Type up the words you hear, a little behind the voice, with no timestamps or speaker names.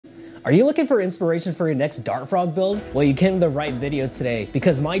Are you looking for inspiration for your next dart frog build? Well, you came to the right video today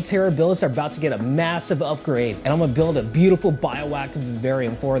because my Terribilis are about to get a massive upgrade and I'm gonna build a beautiful bioactive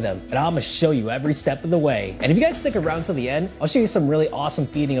vivarium for them. And I'm gonna show you every step of the way. And if you guys stick around till the end, I'll show you some really awesome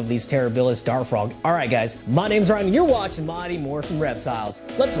feeding of these Terribilis dart frog. All right guys, my name's Ryan and you're watching Mighty Morphin Reptiles.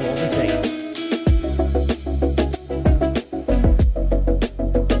 Let's roll the tape.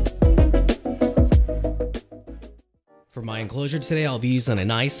 For my enclosure today, I'll be using a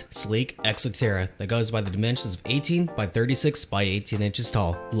nice, sleek Exoterra that goes by the dimensions of 18 by 36 by 18 inches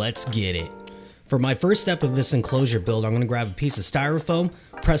tall. Let's get it. For my first step of this enclosure build, I'm going to grab a piece of styrofoam,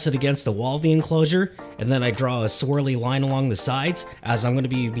 press it against the wall of the enclosure, and then I draw a swirly line along the sides, as I'm going to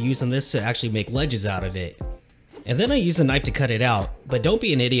be using this to actually make ledges out of it. And then I use a knife to cut it out, but don't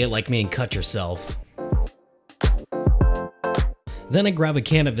be an idiot like me and cut yourself. Then I grab a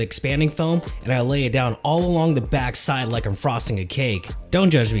can of expanding foam and I lay it down all along the back side like I'm frosting a cake. Don't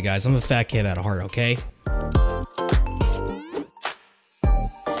judge me guys, I'm a fat kid at heart, okay?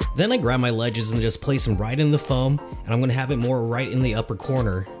 Then I grab my ledges and just place them right in the foam, and I'm going to have it more right in the upper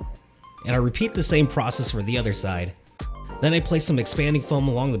corner. And I repeat the same process for the other side. Then I place some expanding foam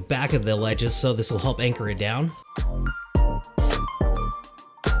along the back of the ledges so this will help anchor it down.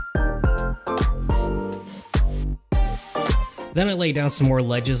 Then I lay down some more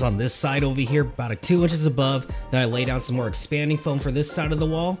ledges on this side over here, about 2 inches above. Then I lay down some more expanding foam for this side of the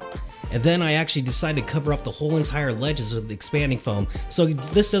wall. And then I actually decided to cover up the whole entire ledges with expanding foam, so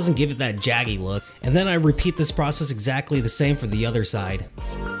this doesn't give it that jaggy look. And then I repeat this process exactly the same for the other side.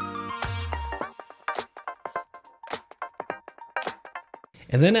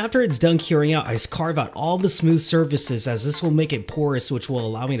 And then after it's done curing out, I carve out all the smooth surfaces, as this will make it porous, which will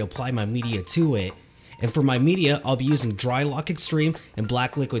allow me to apply my media to it. And for my media, I'll be using Drylok Extreme and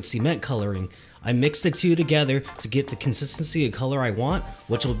black liquid cement coloring. I mix the two together to get the consistency of color I want,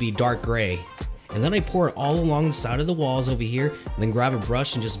 which will be dark gray. And then I pour it all along the side of the walls over here, and then grab a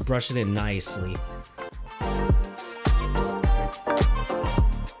brush and just brush it in nicely.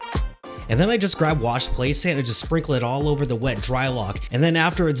 And then I just grab washed play sand and just sprinkle it all over the wet Drylok. And then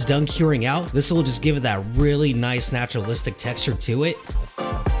after it's done curing out, this will just give it that really nice naturalistic texture to it.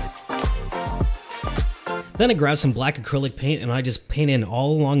 Then I grab some black acrylic paint and I just paint in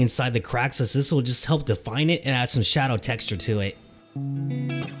all along inside the cracks, as this will just help define it and add some shadow texture to it.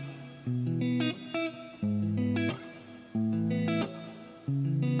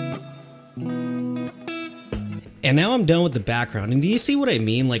 And now I'm done with the background, and do you see what I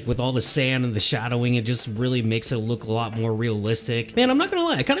mean? Like with all the sand and the shadowing, it just really makes it look a lot more realistic. Man, I'm not gonna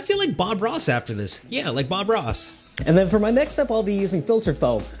lie, I kind of feel like Bob Ross after this. Yeah, like Bob Ross. And then for my next step, I'll be using filter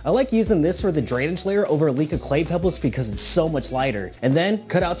foam. I like using this for the drainage layer over a leak of clay pebbles because it's so much lighter. And then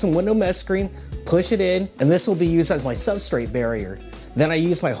cut out some window mesh screen, push it in, and this will be used as my substrate barrier. Then I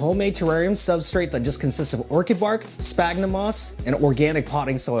use my homemade terrarium substrate that just consists of orchid bark, sphagnum moss, and organic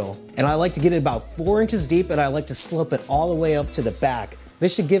potting soil. And I like to get it about 4 inches deep, and I like to slope it all the way up to the back.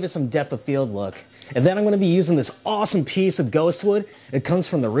 This should give it some depth of field look. And then I'm going to be using this awesome piece of ghost wood. It comes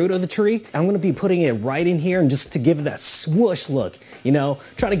from the root of the tree. I'm going to be putting it right in here and just to give it that swoosh look, you know,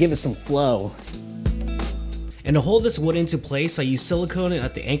 try to give it some flow. And to hold this wood into place, I use silicone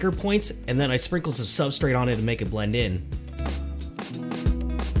at the anchor points, and then I sprinkle some substrate on it to make it blend in.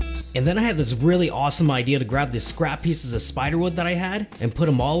 And then I had this really awesome idea to grab these scrap pieces of spiderwood that I had and put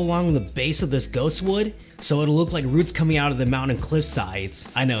them all along the base of this ghost wood, so it'll look like roots coming out of the mountain cliff sides.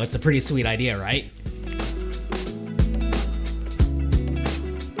 I know, it's a pretty sweet idea, right?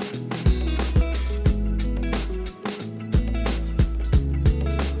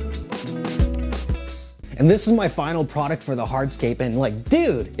 And this is my final product for the hardscape, and like,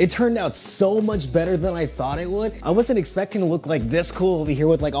 dude, it turned out so much better than I thought it would. I wasn't expecting to look like this cool over here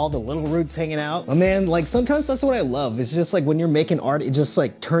with like all the little roots hanging out. But man, like sometimes that's what I love. It's just like when you're making art, it just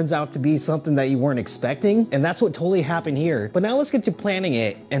like turns out to be something that you weren't expecting. And that's what totally happened here. But now let's get to planting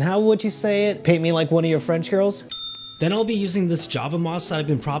it. And how would you say it? Paint me like one of your French girls? Then I'll be using this Java moss that I've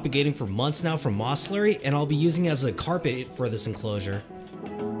been propagating for months now from Moss Slurry, and I'll be using it as a carpet for this enclosure.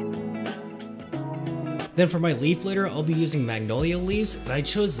 Then for my leaf litter, I'll be using magnolia leaves, and I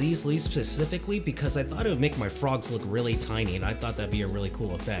chose these leaves specifically because I thought it would make my frogs look really tiny, and I thought that'd be a really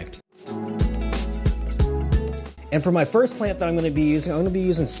cool effect. And for my first plant that I'm going to be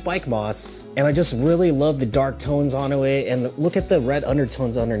using spike moss, and I just really love the dark tones onto it, and look at the red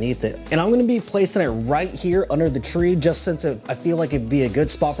undertones underneath it. And I'm going to be placing it right here under the tree, just since I feel like it'd be a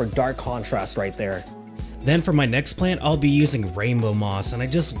good spot for dark contrast right there. Then for my next plant, I'll be using rainbow moss, and I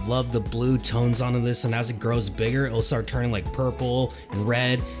just love the blue tones on this, and as it grows bigger, it'll start turning like purple and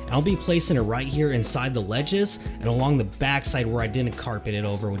red, and I'll be placing it right here inside the ledges and along the back side where I didn't carpet it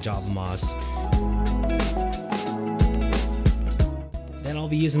over with Java moss. Then I'll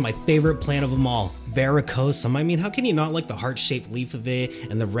be using my favorite plant of them all, Varicosum. I mean, how can you not like the heart-shaped leaf of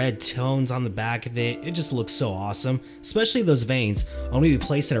it and the red tones on the back of it? It just looks so awesome, especially those veins. I'm going to be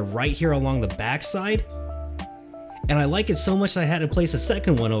placing it right here along the back side. And I like it so much that I had to place a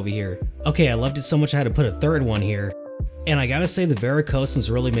second one over here. Okay, I loved it so much I had to put a third one here. And I gotta say the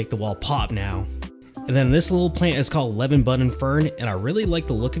Varicosums really make the wall pop now. And then this little plant is called Lemon Button Fern, and I really like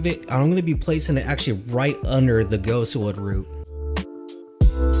the look of it. I'm gonna be placing it actually right under the ghostwood root.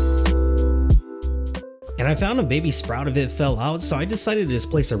 And I found a baby sprout of it fell out, so I decided to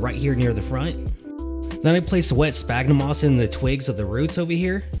just place it right here near the front. Then I placed wet sphagnum moss in the twigs of the roots over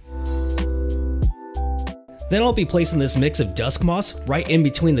here. Then I'll be placing this mix of dusk moss right in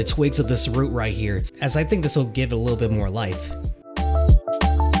between the twigs of this root right here, as I think this will give it a little bit more life.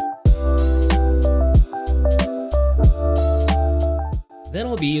 Then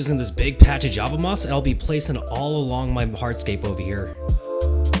I'll be using this big patch of Java moss, and I'll be placing it all along my hardscape over here.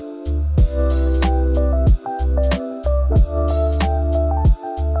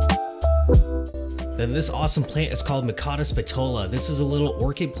 Then this awesome plant is called Micatus petola. This is a little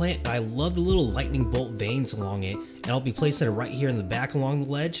orchid plant, and I love the little lightning bolt veins along it. And I'll be placing it right here in the back along the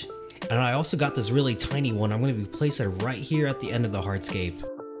ledge. And I also got this really tiny one. I'm going to be placing it right here at the end of the hardscape.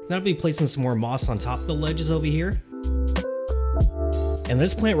 Then I'll be placing some more moss on top of the ledges over here. And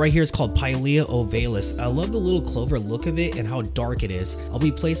this plant right here is called Pilea ovalis. I love the little clover look of it and how dark it is. I'll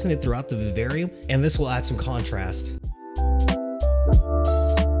be placing it throughout the vivarium, and this will add some contrast.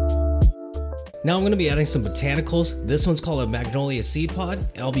 Now I'm going to be adding some botanicals. This one's called a magnolia seed pod,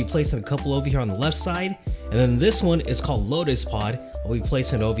 and I'll be placing a couple over here on the left side. And then this one is called lotus pod. I'll be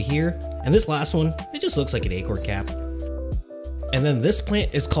placing it over here. And this last one, it just looks like an acorn cap. And then this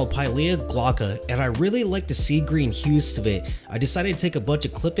plant is called Pilea glauca, and I really like the sea green hues to it. I decided to take a bunch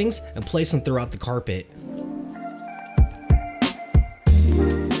of clippings and place them throughout the carpet.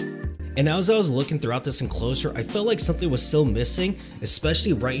 And as I was looking throughout this enclosure, I felt like something was still missing,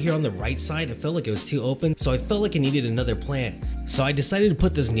 especially right here on the right side. I felt like it was too open, so I felt like I needed another plant. So I decided to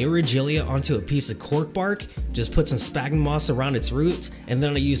put this Neurogelia onto a piece of cork bark, just put some sphagnum moss around its roots, and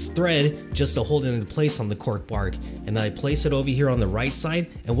then I used thread just to hold it into place on the cork bark. And I place it over here on the right side,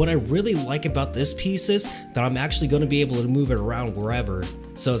 and what I really like about this piece is that I'm actually going to be able to move it around wherever,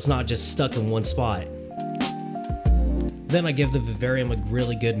 so it's not just stuck in one spot. Then I give the vivarium a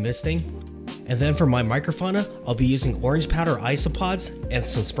really good misting. And then for my microfauna, I'll be using orange powder isopods and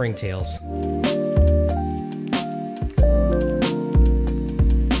some springtails.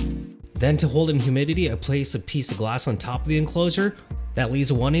 Then to hold in humidity, I place a piece of glass on top of the enclosure that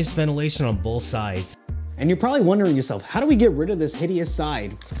leaves 1-inch ventilation on both sides. And you're probably wondering yourself, how do we get rid of this hideous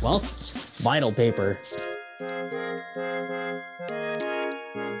side? Well, vinyl paper.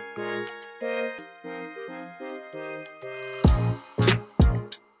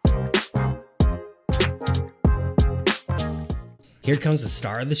 Here comes the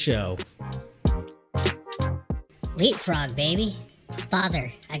star of the show. Leapfrog, baby.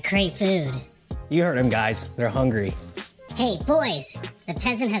 Father, I crave food. You heard him, guys. They're hungry. Hey, boys. The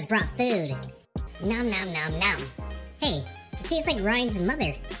peasant has brought food. Nom nom nom nom. Hey, it tastes like Ryan's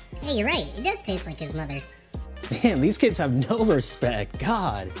mother. Hey, you're right. It does taste like his mother. Man, these kids have no respect.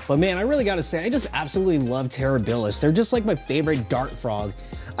 God. But man, I really gotta say, I just absolutely love Terribilis. They're just like my favorite dart frog.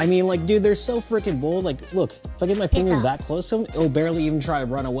 I mean, like, dude, they're so freaking bold. Like, look, if I get my finger that close to them, it'll barely even try to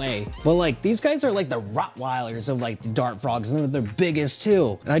run away. But like, these guys are like the Rottweilers of like the dart frogs, and they're the biggest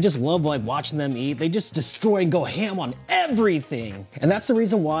too. And I just love like watching them eat. They just destroy and go ham on everything. And that's the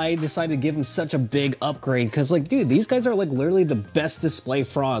reason why I decided to give them such a big upgrade. Cause like, dude, these guys are like literally the best display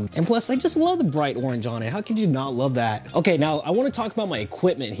frog. And plus, I just love the bright orange on it. How could you not love that? Okay, now I want to talk about my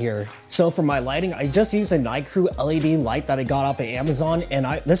equipment here. So for my lighting, I just use a NiCrew LED light that I got off of Amazon, and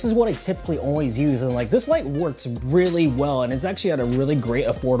this is what I typically always use, and like this light works really well, and it's actually at a really great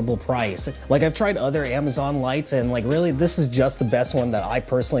affordable price. Like I've tried other Amazon lights, and like really this is just the best one that I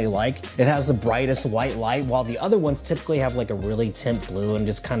personally like. It has the brightest white light, while the other ones typically have like a really tint blue and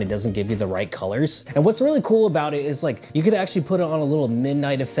just kind of doesn't give you the right colors. And what's really cool about it is like you could actually put it on a little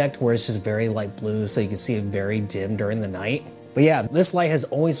midnight effect where it's just very light blue, so you can see it very dim during the night. But yeah, this light has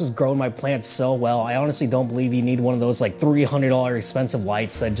always just grown my plants so well. I honestly don't believe you need one of those like $300 expensive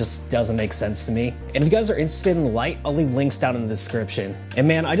lights. That just doesn't make sense to me. And if you guys are interested in the light, I'll leave links down in the description. And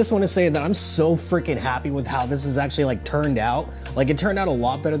man, I just want to say that I'm so freaking happy with how this has actually like turned out. Like it turned out a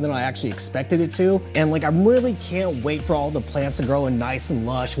lot better than I actually expected it to. And like I really can't wait for all the plants to grow in nice and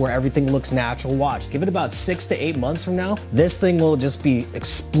lush where everything looks natural. Watch, give it about 6 to 8 months from now, this thing will just be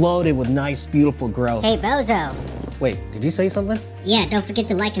exploded with nice, beautiful growth. Hey, Bozo. Wait, did you say something? Yeah, don't forget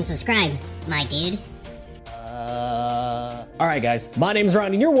to like and subscribe, my dude. Alright guys, my name's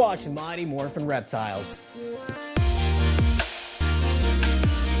Ron and you're watching Mighty Morphin Reptiles.